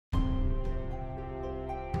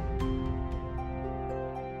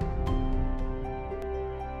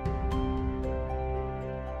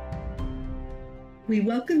We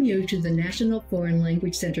welcome you to the National Foreign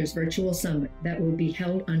Language Center's virtual summit that will be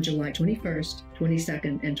held on July 21st,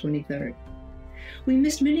 22nd, and 23rd. We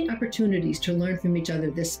missed many opportunities to learn from each other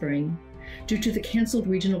this spring due to the canceled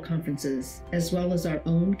regional conferences, as well as our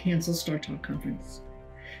own canceled StarTalk conference.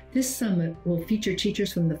 This summit will feature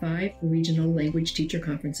teachers from the 5 regional language teacher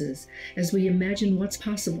conferences as we imagine what's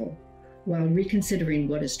possible while reconsidering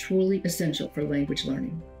what is truly essential for language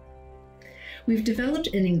learning. We've developed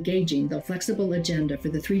an engaging, though flexible agenda for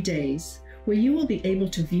the 3 days where you will be able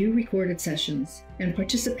to view recorded sessions and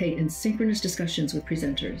participate in synchronous discussions with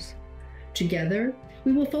presenters. Together,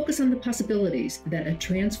 we will focus on the possibilities that a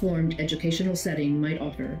transformed educational setting might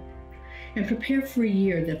offer and prepare for a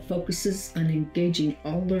year that focuses on engaging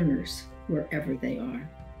all learners wherever they are.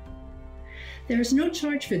 There is no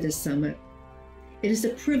charge for this summit. It is a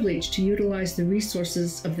privilege to utilize the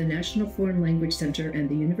resources of the National Foreign Language Center and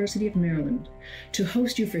the University of Maryland to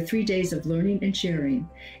host you for 3 days of learning and sharing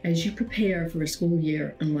as you prepare for a school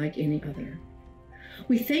year unlike any other.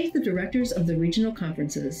 We thank the directors of the regional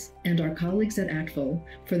conferences and our colleagues at ACTFL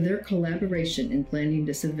for their collaboration in planning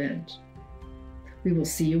this event. We will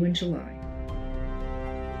see you in July.